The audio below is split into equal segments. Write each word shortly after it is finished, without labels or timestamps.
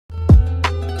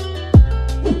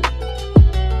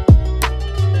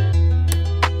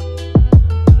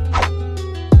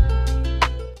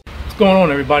going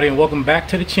on, everybody, and welcome back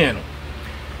to the channel.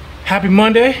 Happy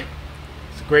Monday.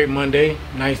 It's a great Monday,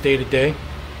 nice day today.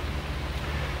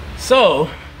 So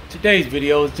today's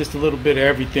video is just a little bit of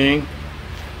everything.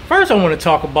 First, I want to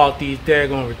talk about these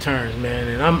daggone returns, man,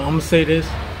 and I'm gonna say this,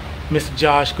 Mr.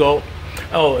 Josh Gold.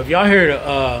 Oh, if y'all hear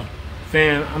the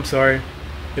fan, I'm sorry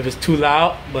if it's too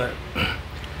loud, but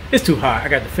it's too hot. I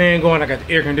got the fan going, I got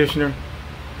the air conditioner.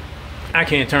 I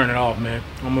can't turn it off, man.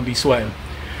 I'm gonna be sweating.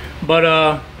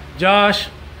 But Josh,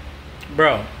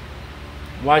 bro,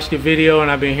 watched the video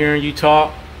and I've been hearing you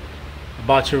talk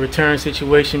about your return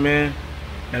situation, man.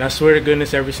 And I swear to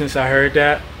goodness, ever since I heard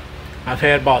that, I've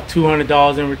had about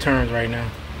 $200 in returns right now.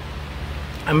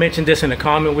 I mentioned this in a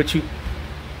comment with you.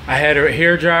 I had a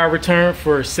hair dryer return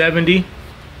for $70.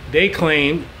 They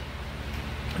claimed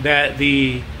that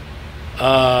the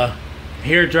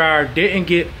hair dryer didn't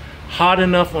get hot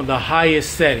enough on the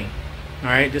highest setting. All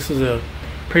right, this was a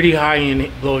pretty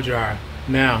high-end blow dryer.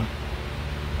 Now,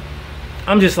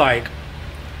 I'm just like,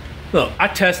 look, I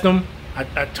test them,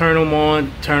 I turn them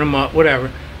on, turn them up,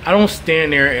 whatever. I don't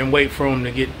stand there and wait for them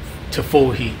to get to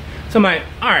full heat. So I'm like,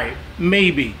 all right,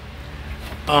 maybe,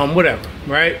 whatever,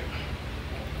 right?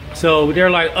 So they're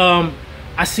like,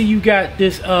 I see you got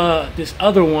this this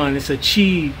other one. It's a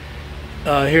Chi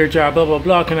hair dryer, blah blah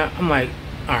blah. I'm like,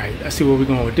 all right, I see where we're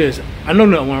going with this. I know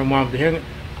nothing wrong with the hair.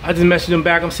 I just messaged them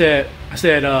back. I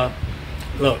said,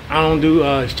 look, I don't do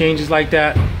exchanges like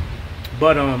that,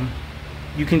 but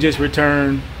you can just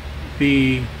return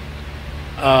the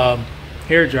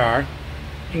hair dryer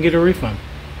and get a refund.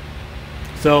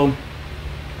 So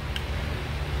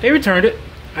they returned it.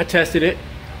 I tested it,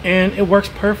 and it works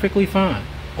perfectly fine.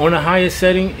 On the highest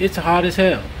setting, it's hot as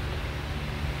hell.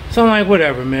 So I'm like,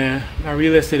 whatever, man. I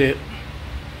relisted it,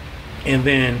 and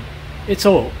then it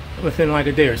sold within like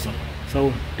a day or so.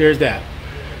 So there's that.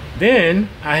 Then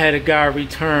I had a guy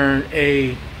return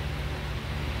I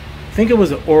think it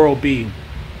was an Oral-B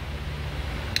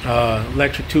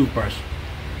electric toothbrush.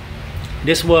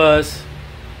 This was,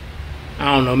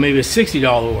 I don't know, maybe a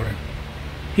 $60 order.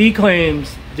 He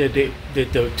claims that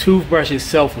the toothbrush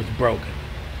itself was broken.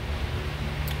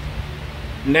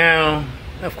 Now,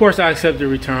 of course, I accept the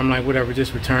return. I'm like, whatever,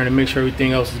 just return and make sure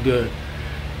everything else is good,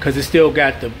 because it still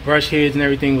got the brush heads and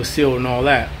everything was sealed and all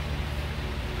that.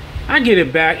 I get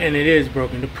it back and it is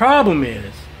broken. The problem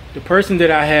is the person that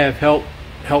I have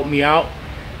help me out,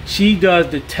 she does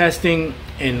the testing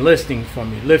and listing for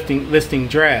me, listing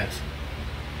drafts.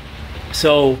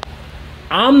 So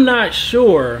I'm not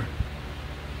sure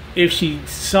if she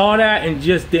saw that and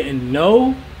just didn't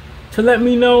know to let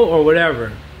me know or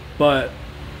whatever, but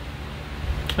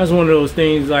that's one of those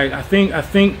things. Like, I think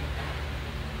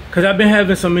because I've been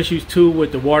having some issues too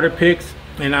with the water picks,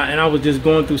 and I was just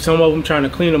going through some of them trying to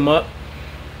clean them up,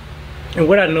 and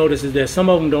what I noticed is that some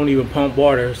of them don't even pump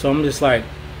water. So I'm just like,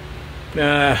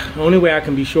 the only way I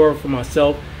can be sure for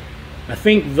myself, I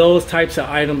think those types of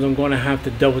items I'm going to have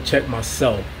to double check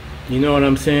myself. You know what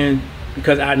I'm saying?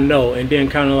 Because I know, and then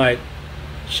kind of like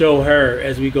show her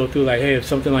as we go through, like, hey, if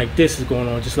something like this is going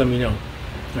on, just let me know.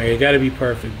 Like, it got to be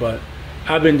perfect, but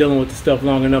I've been dealing with the stuff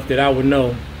long enough that I would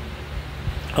know,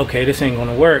 okay, this ain't going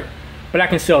to work, but I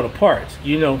can sell the parts.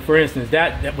 You know, for instance,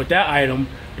 that with that item,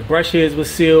 the brush heads was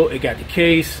sealed, it got the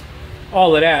case,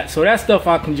 all of that. So that stuff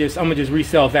I'm gonna just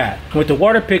resell that. With the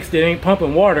water picks that ain't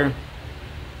pumping water,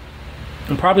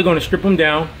 I'm probably gonna strip them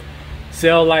down,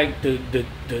 sell like the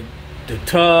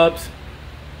tubs,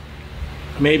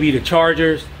 maybe the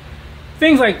chargers,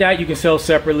 things like that you can sell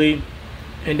separately.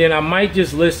 And then I might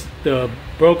just list the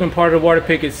broken part of the water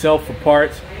pick itself for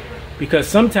parts, because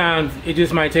sometimes it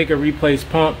just might take a replaced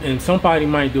pump and somebody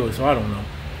might do it, so I don't know.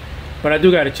 But I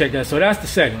do got to check that. So that's the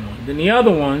second one. Then the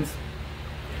other ones,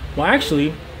 well,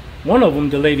 actually, one of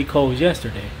them the lady closed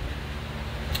yesterday.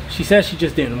 She said she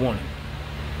just didn't want it.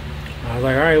 I was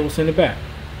like, all right, we'll send it back.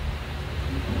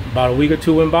 About a week or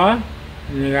two went by,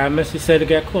 and I got a message said it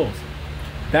got closed.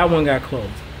 That one got closed.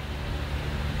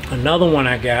 Another one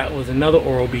I got was another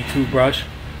Oral-B toothbrush.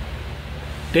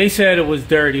 They said it was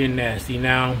dirty and nasty.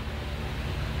 Now,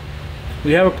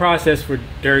 we have a process for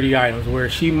dirty items where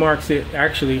she marks it.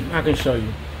 Actually, I can show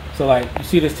you. So, like, you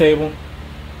see this table?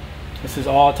 This is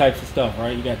all types of stuff,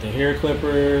 right? You got the hair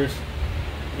clippers.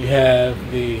 You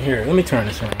have the, here, let me turn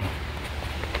this around.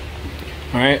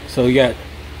 All right, so you got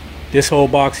this whole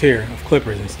box here of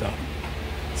clippers and stuff.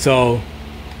 So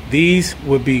these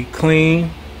would be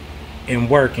clean and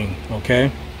working,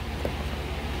 okay?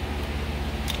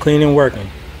 Clean and working.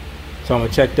 So I'm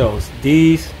gonna check those.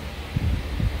 These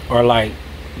are like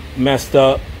messed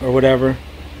up or whatever.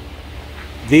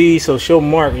 These, so she'll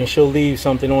mark and she'll leave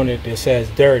something on it that says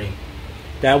dirty.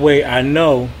 That way I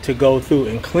know to go through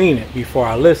and clean it before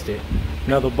I list it.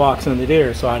 Another box under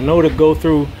there, so I know to go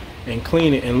through and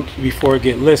clean it and before it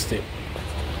get listed.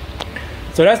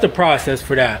 So that's the process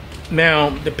for that. Now,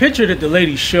 the picture that the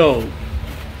lady showed,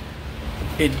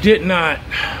 it did not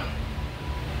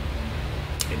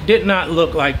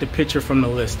look like the picture from the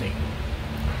listing.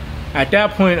 At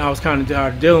that point, I was kind of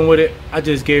tired of dealing with it. I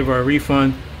just gave her a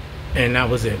refund, and that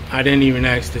was it. I didn't even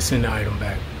ask to send the item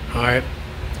back. All right.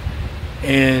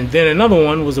 And then another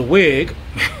one was a wig,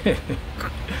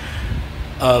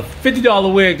 a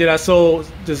 $50 wig that I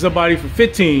sold to somebody for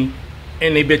 $15,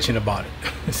 and they bitching about it.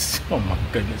 Oh my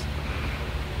goodness.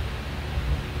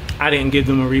 I didn't give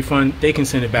them a refund. They can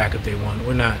send it back if they want.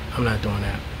 I'm not doing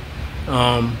that.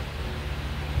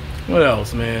 What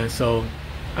else, man? So,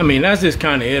 I mean, that's just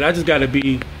kind of it. I just got to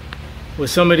be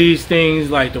with some of these things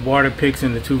like the water picks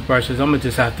and the toothbrushes. I'm gonna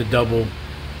just have to double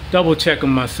check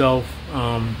them myself.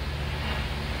 But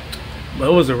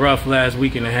it was a rough last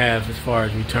week and a half as far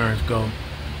as returns go.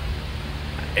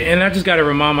 And I just got to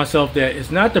remind myself that it's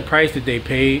not the price that they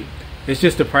paid. It's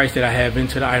just the price that I have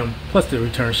into the item plus the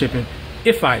return shipping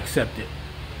if I accept it.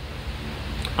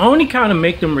 I only kind of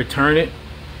make them return it.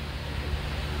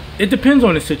 It depends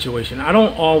on the situation. I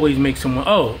don't always make someone,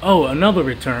 oh, another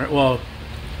return. Well,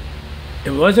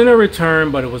 it wasn't a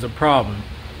return, but it was a problem.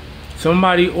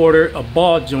 Somebody ordered a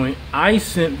ball joint. I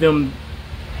sent them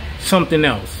something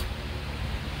else.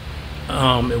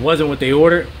 It wasn't what they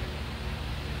ordered.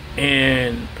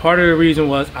 And part of the reason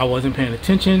was I wasn't paying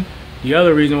attention. The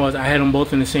other reason was I had them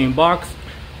both in the same box,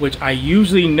 which I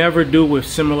usually never do with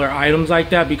similar items like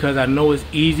that, because I know it's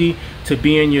easy to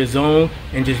be in your zone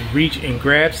and just reach and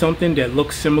grab something that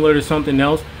looks similar to something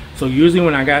else. So usually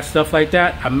when I got stuff like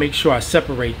that, I make sure I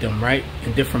separate them, right,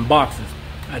 in different boxes.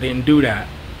 I didn't do that.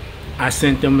 I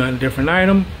sent them a different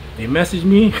item. They messaged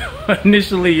me.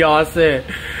 Initially, y'all said,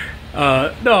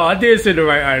 no, I did send the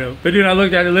right item. But then I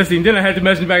looked at the listing. Then I had to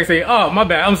message back and say, oh, my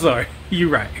bad. I'm sorry. You're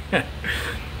right.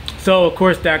 So, of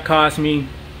course, that cost me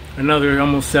another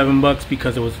almost $7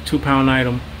 because it was a 2-pound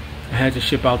item. I had to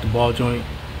ship out the ball joint.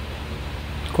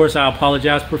 Of course, I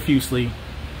apologized profusely.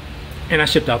 And I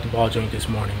shipped out the ball joint this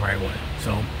morning right away.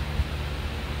 So,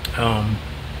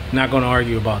 not going to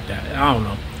argue about that. I don't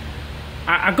know.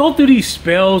 I go through these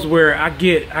spells where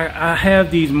I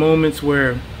have these moments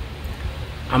where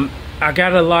I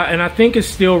got a lot, and I think it's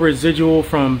still residual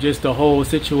from just the whole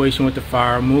situation with the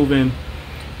fire, moving,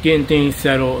 getting things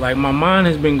settled. Like, my mind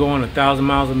has been going 1,000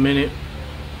 miles a minute,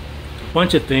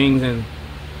 bunch of things, and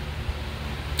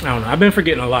I don't know, I've been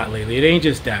forgetting a lot lately. It ain't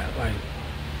just that, like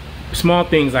small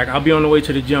things, like I'll be on the way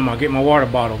to the gym, I'll get my water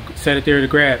bottle, set it there to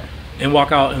grab, and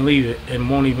walk out and leave it, and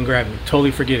won't even grab it,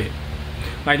 totally forget it.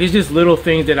 Like, it's just little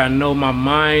things that I know my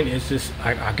mind is just,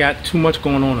 I got too much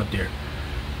going on up there.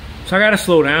 So I gotta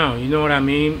slow down, you know what I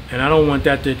mean? And I don't want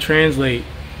that to translate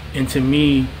into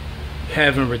me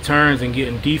having returns and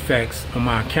getting defects on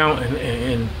my account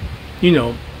and you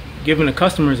know, giving the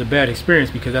customers a bad experience,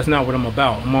 because that's not what I'm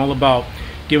about. I'm all about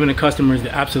giving the customers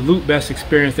the absolute best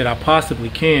experience that I possibly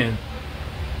can.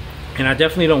 And I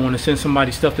definitely don't want to send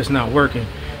somebody stuff that's not working,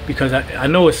 because I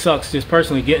know it sucks just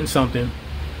personally getting something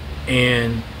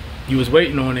and you was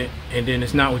waiting on it and then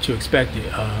it's not what you expected.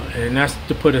 And that's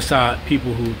to put aside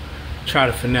people who try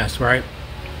to finesse, right?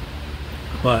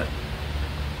 But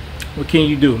what can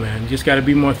you do, man? You just got to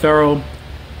be more thorough,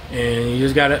 and you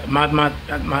just got to,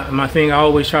 my thing I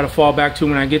always try to fall back to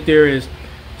when I get there is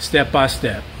step by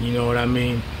step, you know what I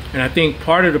mean? And I think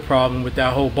part of the problem with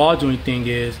that whole ball joint thing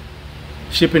is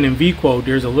shipping in V-Quote,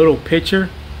 there's a little picture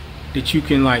that you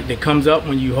can, like, that comes up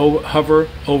when you hover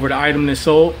over the item that's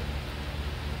sold,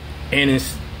 and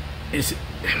it's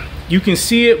you can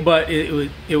see it, but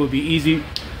it would be easy.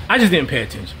 I just didn't pay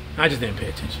attention. That's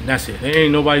it. It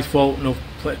ain't nobody's fault.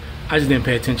 I just didn't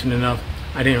pay attention enough.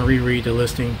 I didn't reread the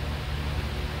listing.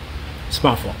 It's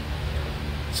my fault.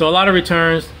 So a lot of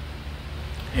returns,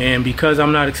 and because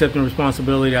I'm not accepting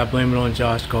responsibility, I blame it on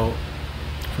Josh Gold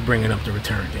for bringing up the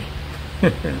return thing.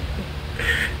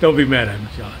 Don't be mad at me,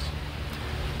 Josh.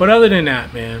 But other than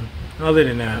that, man,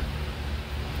 I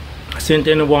sent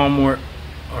in a Walmart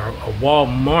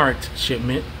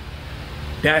shipment.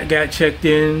 That got checked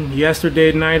in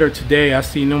yesterday night or today. I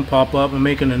seen them pop up. I'm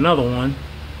making another one.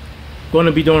 Going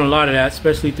to be doing a lot of that,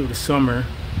 especially through the summer.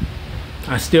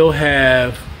 I still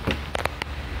have,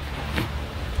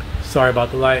 sorry about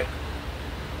the light,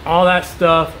 all that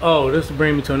stuff. Oh, this will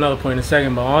bring me to another point in a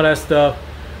second, but all that stuff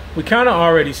we kind of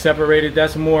already separated.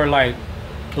 That's more like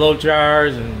blow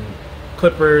dryers and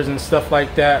clippers and stuff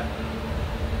like that.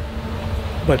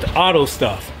 But the auto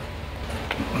stuff,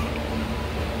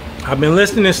 I've been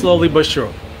listing it slowly but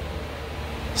surely.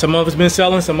 Some of it's been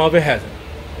selling, some of it hasn't.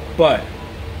 But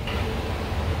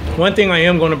one thing I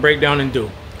am going to break down and do,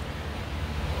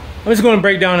 I'm just going to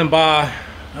break down and buy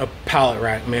a pallet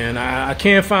rack, man. I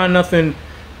can't find nothing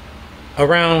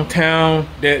around town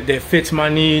that fits my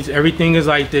needs. Everything is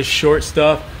like this short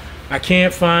stuff. I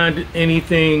can't find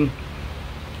anything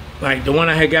like the one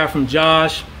I had got from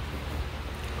Josh.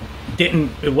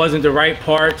 It wasn't the right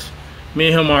parts. Me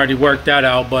and him already worked that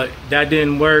out, but that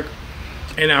didn't work.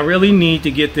 And I really need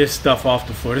to get this stuff off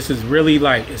the floor. This is really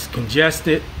like, it's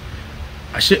congested.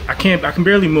 I can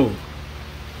barely move.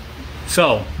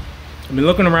 So I've been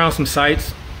looking around some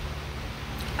sites.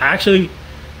 I actually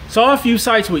saw a few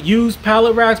sites with used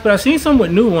pallet racks, but I've seen some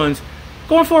with new ones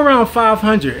going for around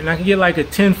 500, and I can get like a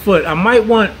 10-foot. I might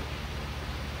want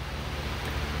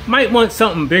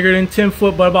something bigger than 10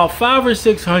 foot, but about 500 or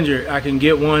 600 I can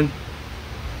get one.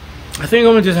 I think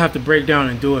I'm gonna just have to break down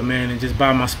and do it, man, and just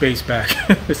buy my space back.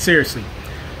 Seriously,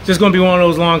 it's just gonna be one of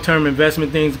those long-term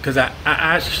investment things, because I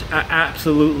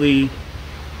absolutely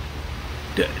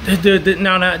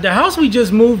now the house we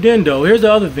just moved in, though, here's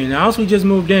the other thing. The house we just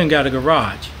moved in got a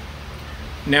garage.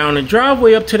 Now the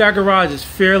driveway up to that garage is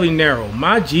fairly narrow.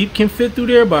 My Jeep can fit through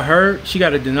there, but she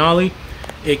got a Denali,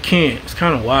 it can't. It's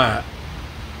kind of wide.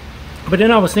 But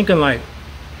then I was thinking, like,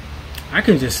 I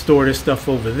can just store this stuff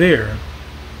over there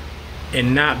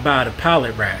and not buy the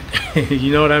pallet rack.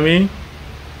 You know what I mean?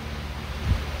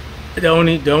 The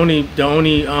only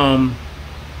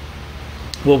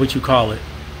what would you call it?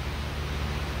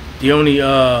 The only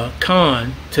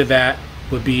con to that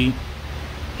would be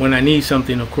when I need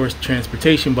something, of course,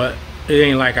 transportation, but it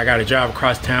ain't like I gotta drive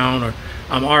across town, or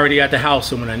I'm already at the house,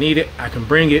 so when I need it, I can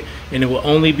bring it, and it will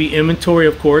only be inventory,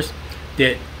 of course,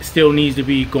 that still needs to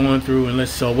be going through and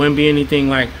listed. So it wouldn't be anything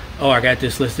like, oh, I got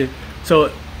this listed.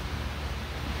 So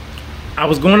I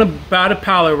was going to buy the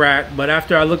pallet rack, but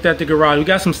after I looked at the garage, we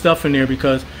got some stuff in there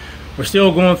because we're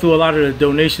still going through a lot of the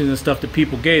donations and stuff that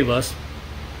people gave us.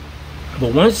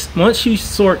 But once she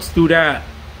sorts through that,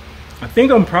 I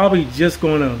think I'm probably just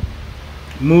going to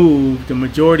move the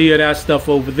majority of that stuff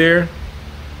over there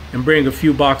and bring a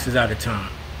few boxes at a time,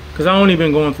 because I've only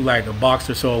been going through like a box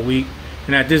or so a week,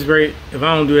 and at this rate, if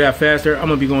I don't do that faster, I'm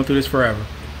gonna be going through this forever.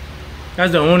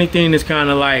 That's the only thing that's kind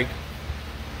of like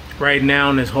right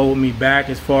now that's holding me back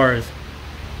as far as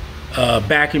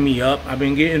backing me up. I've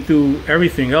been getting through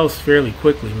everything else fairly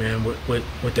quickly, man,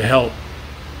 with the help.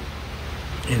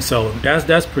 And so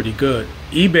that's pretty good.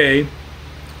 eBay,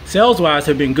 sales wise,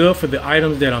 have been good for the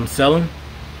items that I'm selling.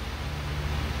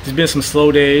 There's been some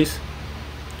slow days.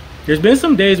 There's been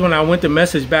some days when I went to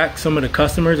message back some of the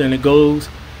customers and it goes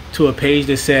to a page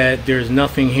that said there's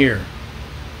nothing here.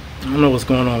 I don't know what's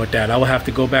going on with that. I will have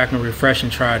to go back and refresh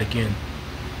and try it again.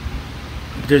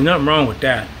 But there's nothing wrong with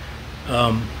that.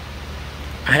 I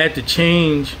had to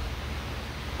change.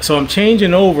 So I'm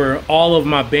changing over all of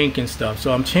my banking stuff.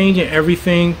 So I'm changing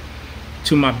everything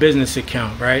to my business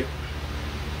account, right?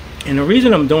 And the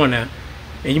reason I'm doing that,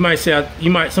 and you might say,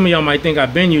 some of y'all might think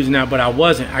I've been using that, but I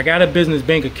wasn't. I got a business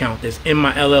bank account that's in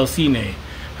my LLC name.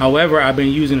 However, I've been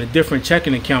using a different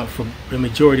checking account for the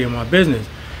majority of my business.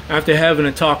 After having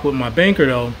a talk with my banker,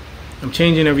 though, I'm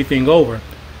changing everything over.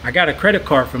 I got a credit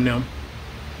card from them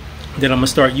that I'm gonna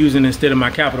start using instead of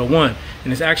my Capital One,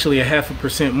 and it's actually a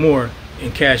 0.5% more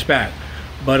in cash back.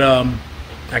 But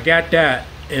I got that,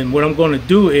 and what I'm going to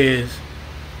do is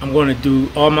I'm going to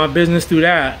do all my business through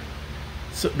that.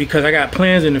 So, because I got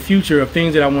plans in the future of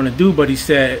things that I want to do, but he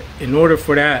said in order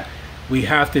for that, we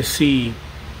have to see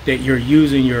that you're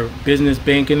using your business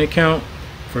banking account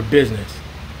for business.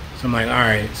 So I'm like, all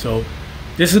right, so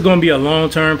this is going to be a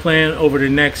long-term plan over the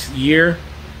next year.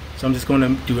 So I'm just going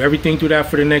to do everything through that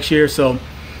for the next year. So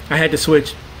I had to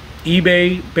switch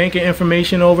eBay banking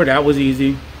information over. That was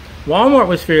easy. Walmart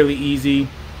was fairly easy.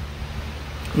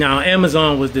 Now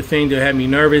Amazon was the thing that had me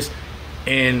nervous,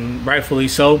 and rightfully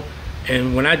so.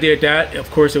 And when I did that, of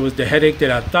course, it was the headache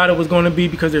that I thought it was going to be,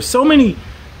 because there's so many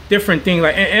different things.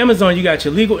 Like Amazon, you got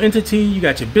your legal entity, you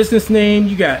got your business name,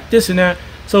 you got this and that.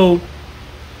 So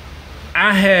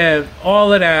I have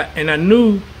all of that, and I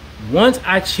knew once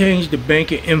I changed the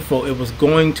banking info, it was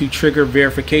going to trigger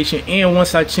verification. And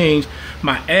once I changed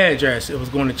my address, it was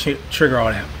going to trigger all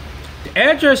that. The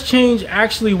address change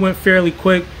actually went fairly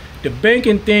quick. The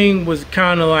banking thing was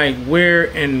kind of like where,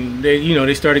 and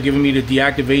they started giving me the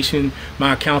deactivation,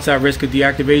 my account's at risk of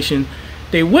deactivation.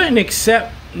 They wouldn't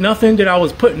accept nothing that I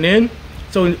was putting in.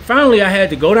 So finally I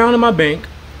had to go down to my bank,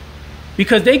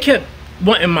 because they kept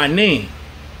wanting my name.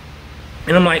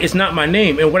 And I'm like, it's not my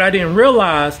name. And what I didn't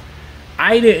realize,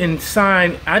 I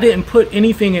didn't put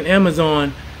anything in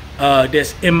Amazon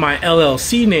that's in my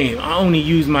LLC name. I only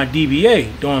use my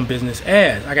DBA doing business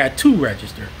as. I got two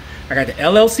registered. I got the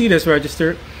LLC that's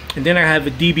registered, and then I have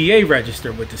a DBA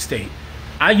registered with the state.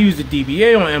 I use the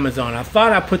DBA on Amazon. I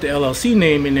thought I put the LLC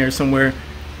name in there somewhere.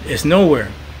 It's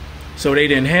nowhere. So they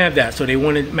didn't have that. So they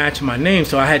wanted matching my name.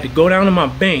 So I had to go down to my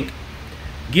bank,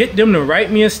 get them to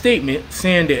write me a statement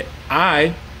saying that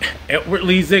I, Edward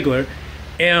Lee Ziegler,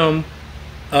 am,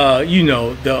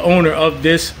 the owner of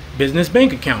this business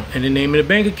bank account, and the name of the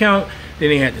bank account. Then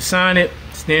they had to sign it,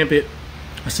 stamp it.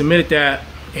 I submitted that,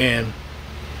 and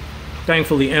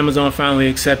thankfully Amazon finally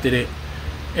accepted it,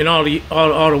 and all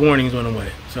the warnings went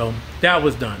away. So that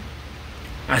was done.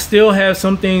 I still have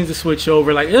some things to switch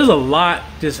over. Like, there's a lot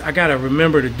just I gotta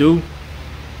remember to do,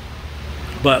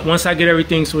 but once I get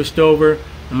everything switched over,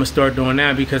 I'm gonna start doing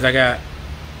that, because I got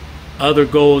other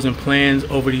goals and plans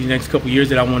over these next couple years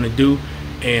that I want to do,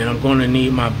 and I'm going to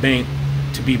need my bank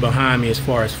to be behind me as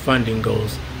far as funding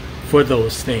goes for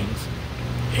those things.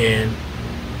 And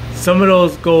some of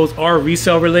those goals are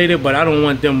resale related, but I don't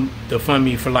want them to fund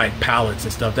me for like pallets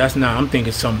and stuff. That's not, I'm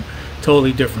thinking something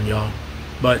totally different, y'all.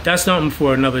 But that's something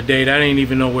for another day. That ain't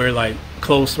even nowhere like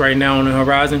close right now on the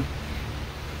horizon.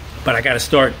 But I got to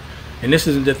start. And this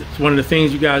is one of the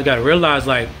things you guys got to realize,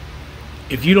 like,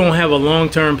 if you don't have a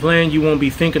long-term plan, you won't be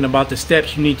thinking about the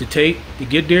steps you need to take to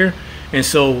get there. And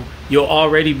so you'll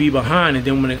already be behind. And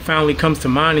then when it finally comes to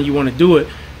mind and you want to do it,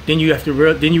 then you have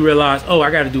to then you realize, oh,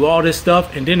 I got to do all this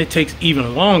stuff, and then it takes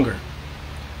even longer.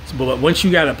 So, but once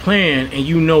you got a plan and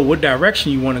you know what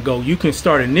direction you want to go, you can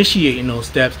start initiating those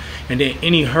steps. And then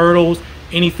any hurdles,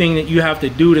 anything that you have to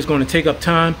do that's going to take up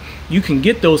time, you can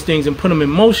get those things and put them in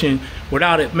motion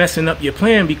without it messing up your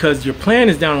plan, because your plan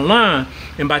is down the line.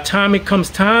 And by the time it comes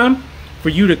time for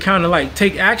you to kind of like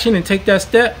take action and take that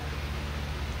step,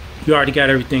 you already got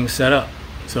everything set up.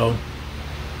 So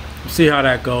we'll see how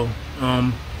that go.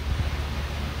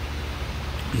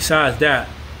 Besides that,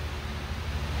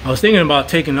 I was thinking about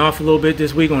taking off a little bit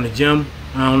this week on the gym.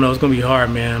 I don't know, it's gonna be hard,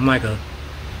 man. I'm like a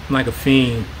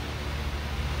fiend.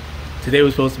 Today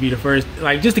was supposed to be the first,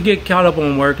 like, just to get caught up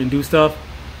on work and do stuff.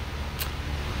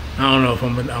 I don't know if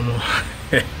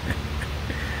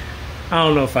I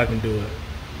don't know if I can do it.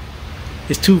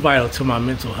 It's too vital to my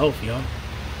mental health, y'all.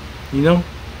 You know,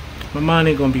 my mind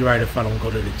ain't gonna be right if I don't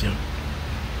go to the gym.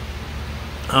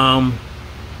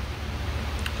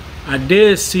 I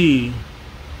did see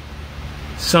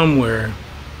somewhere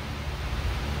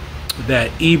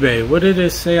that eBay, what did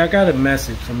it say? I got a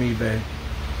message from eBay.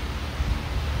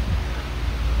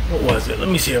 What was it? Let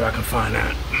me see if I can find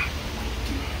that.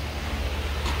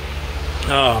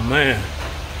 Oh man,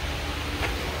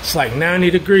 it's like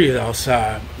 90 degrees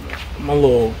outside. My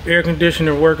little air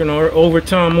conditioner working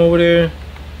overtime over there.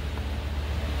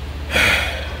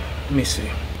 Let me see.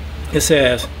 It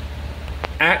says,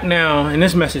 act now, and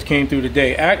this message came through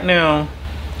today. Act now,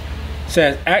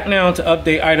 says act now to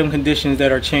update item conditions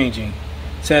that are changing.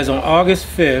 It says on August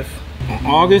 5th,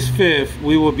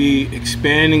 we will be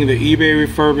expanding the eBay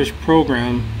refurbished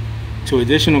program to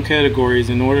additional categories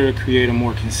in order to create a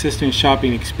more consistent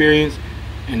shopping experience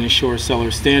and ensure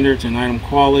seller standards and item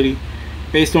quality.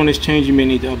 Based on this change, you may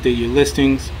need to update your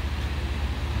listings.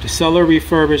 The seller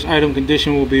refurbished item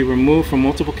condition will be removed from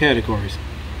multiple categories.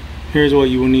 Here's what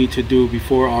you will need to do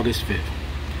before August 5th.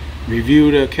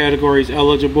 Review the categories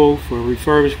eligible for a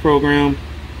refurbished program.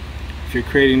 If you're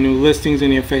creating new listings in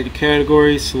the affected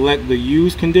categories, select the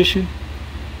use condition.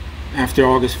 After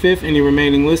August 5th, any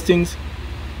remaining listings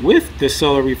with the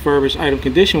seller refurbished item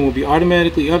condition will be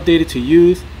automatically updated to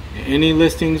use, and any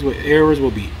listings with errors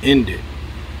will be ended.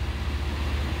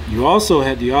 You also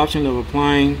have the option of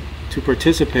applying to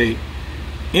participate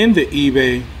in the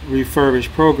eBay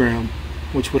refurbished program,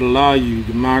 which would allow you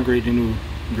to migrate to new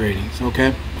gradings.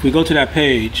 Okay, if we go to that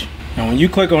page, now when you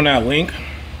click on that link,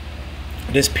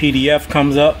 this PDF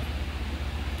comes up,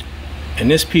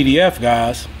 and this PDF,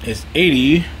 guys, is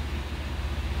 83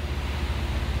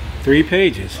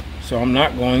 pages. So I'm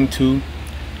not going to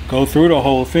go through the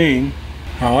whole thing.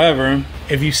 However,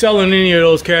 if you sell in any of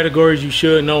those categories, you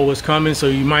should know what's coming. So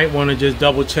you might want to just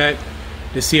double check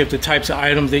to see if the types of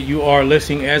items that you are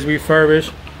listing as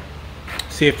refurbished,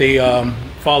 see if they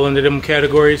fall into them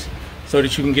categories, so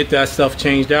that you can get that stuff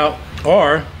changed out,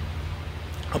 or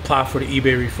apply for the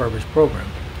eBay refurbished program.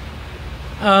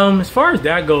 As far as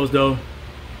that goes, though,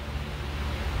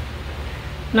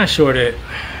 I'm not sure that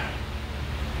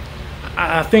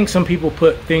I think some people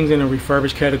put things in a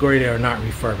refurbished category that are not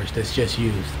refurbished, that's just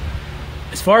used.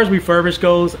 As far as refurbished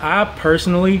goes, I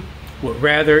personally would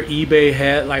rather eBay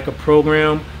had like a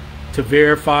program to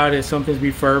verify that something's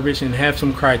refurbished and have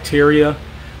some criteria.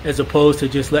 as opposed to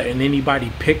just letting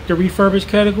anybody pick the refurbished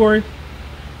category,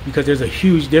 because there's a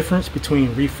huge difference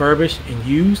between refurbished and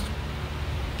used,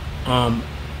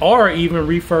 or even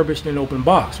refurbished and open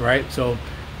box, right? So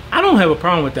I don't have a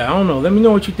problem with that. I don't know. Let me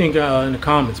know what you think in the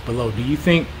comments below. Do you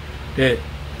think that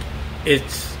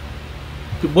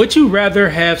would you rather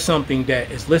have something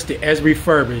that is listed as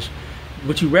refurbished?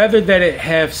 Would you rather that it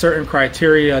have certain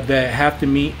criteria that have to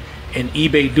meet, and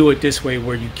eBay do it this way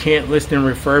where you can't list in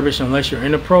refurbished unless you're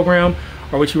in the program?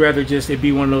 Or would you rather just it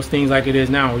be one of those things like it is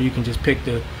now where you can just pick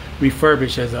the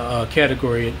refurbished as a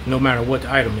category no matter what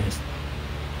the item is?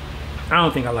 I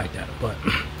don't think I like that, but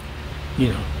you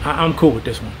know, I'm cool with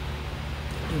this one.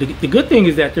 The good thing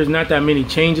is that there's not that many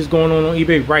changes going on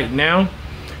eBay right now,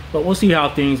 but we'll see how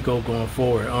things go going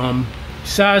forward.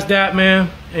 Besides that, man,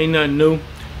 ain't nothing new.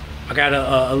 I got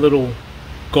a little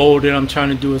goal that I'm trying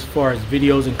to do as far as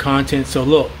videos and content. So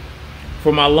look,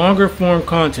 for my longer form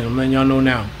content, I'm letting y'all know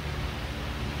now,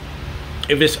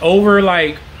 if it's over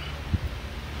like,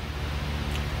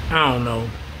 I don't know,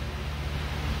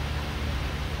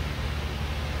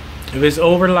 if it's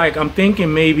over like, I'm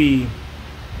thinking maybe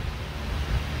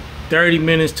 30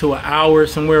 minutes to an hour,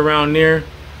 somewhere around there,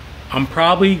 I'm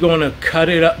probably going to cut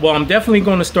it up. Well, I'm definitely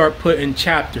going to start putting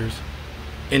chapters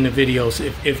in the videos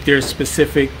if there's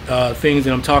specific things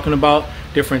that I'm talking about,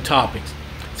 different topics.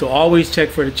 So always check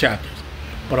for the chapters.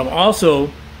 But I'm also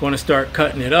going to start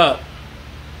cutting it up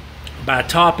by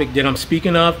topic that I'm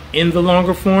speaking of in the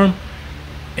longer form,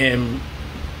 and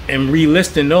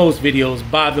relisting those videos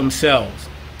by themselves,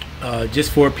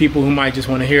 just for people who might just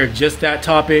want to hear just that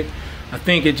topic. I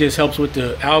think it just helps with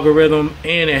the algorithm,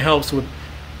 and it helps with,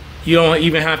 you don't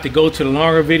even have to go to the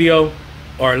longer video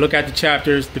or look at the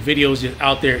chapters. The video is just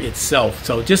out there itself.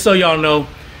 So just so y'all know,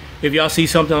 if y'all see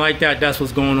something like that, that's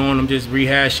what's going on. I'm just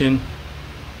rehashing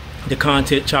the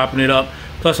content, chopping it up.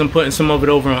 Plus I'm putting some of it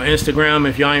over on Instagram.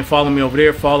 If y'all ain't following me over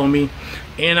there, follow me.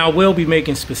 And I will be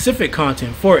making specific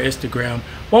content for Instagram.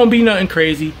 Won't be nothing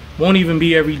crazy, won't even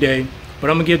be every day, but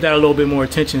I'm gonna give that a little bit more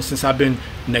attention since I've been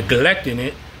neglecting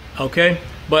it. Okay,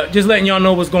 but just letting y'all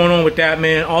know what's going on with that,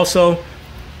 man. Also,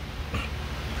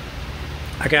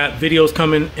 I got videos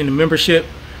coming in the membership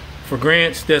for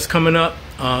grants that's coming up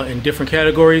in different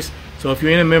categories. So if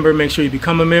you're in a member, make sure you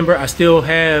become a member. I still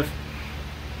have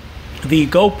the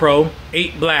GoPro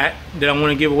 8 Black that I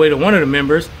want to give away to one of the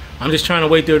members. I'm just trying to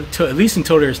wait there to at least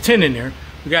until there's 10 in there.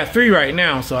 We got 3 right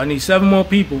now, so I need 7 more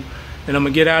people, and I'm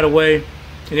gonna get out of the way.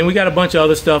 And then we got a bunch of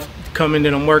other stuff coming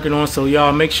that I'm working on. So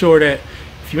y'all make sure that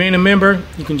if you ain't a member,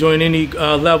 you can join any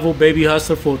level, baby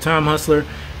hustler, full-time hustler.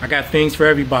 I got things for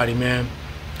everybody, man.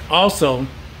 Also,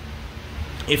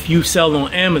 if you sell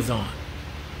on Amazon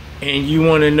and you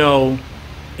want to know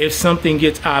if something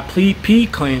gets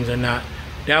IP claims or not,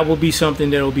 that will be something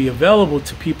that will be available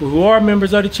to people who are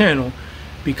members of the channel,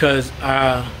 because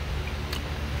I'm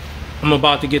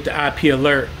about to get the IP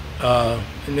alert, and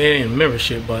it ain't a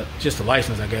membership, but just a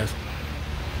license, I guess.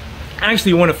 I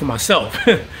actually want it for myself,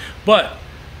 but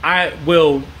I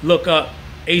will look up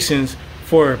ASINs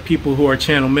for people who are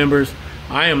channel members.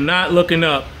 I am not looking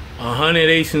up 100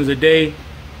 ASINs a day,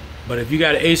 but if you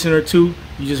got an ASIN or two,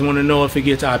 you just want to know if it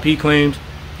gets IP claims,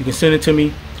 you can send it to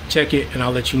me, check it, and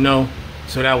I'll let you know.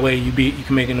 So that way you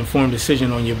can make an informed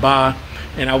decision on your buy,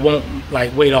 and I won't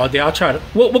like wait all day. I'll try to,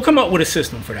 we'll come up with a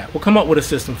system for that. We'll come up with a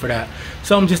system for that.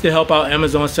 Something just to help out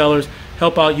Amazon sellers,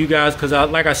 help out you guys, because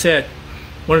like I said,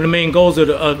 one of the main goals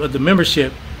of the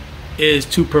membership is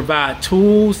to provide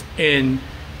tools and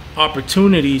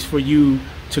opportunities for you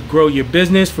to grow your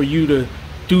business, for you to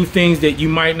do things that you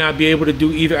might not be able to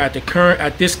do either at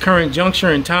this current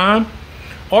juncture in time,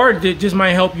 or that just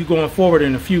might help you going forward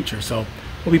in the future. So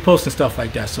we'll be posting stuff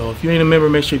like that. So if you ain't a member,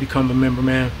 make sure you become a member,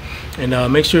 man.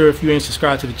 And make sure if you ain't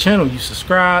subscribed to the channel, you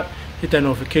subscribe, hit that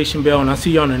notification bell, and I'll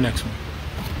see you on the next one.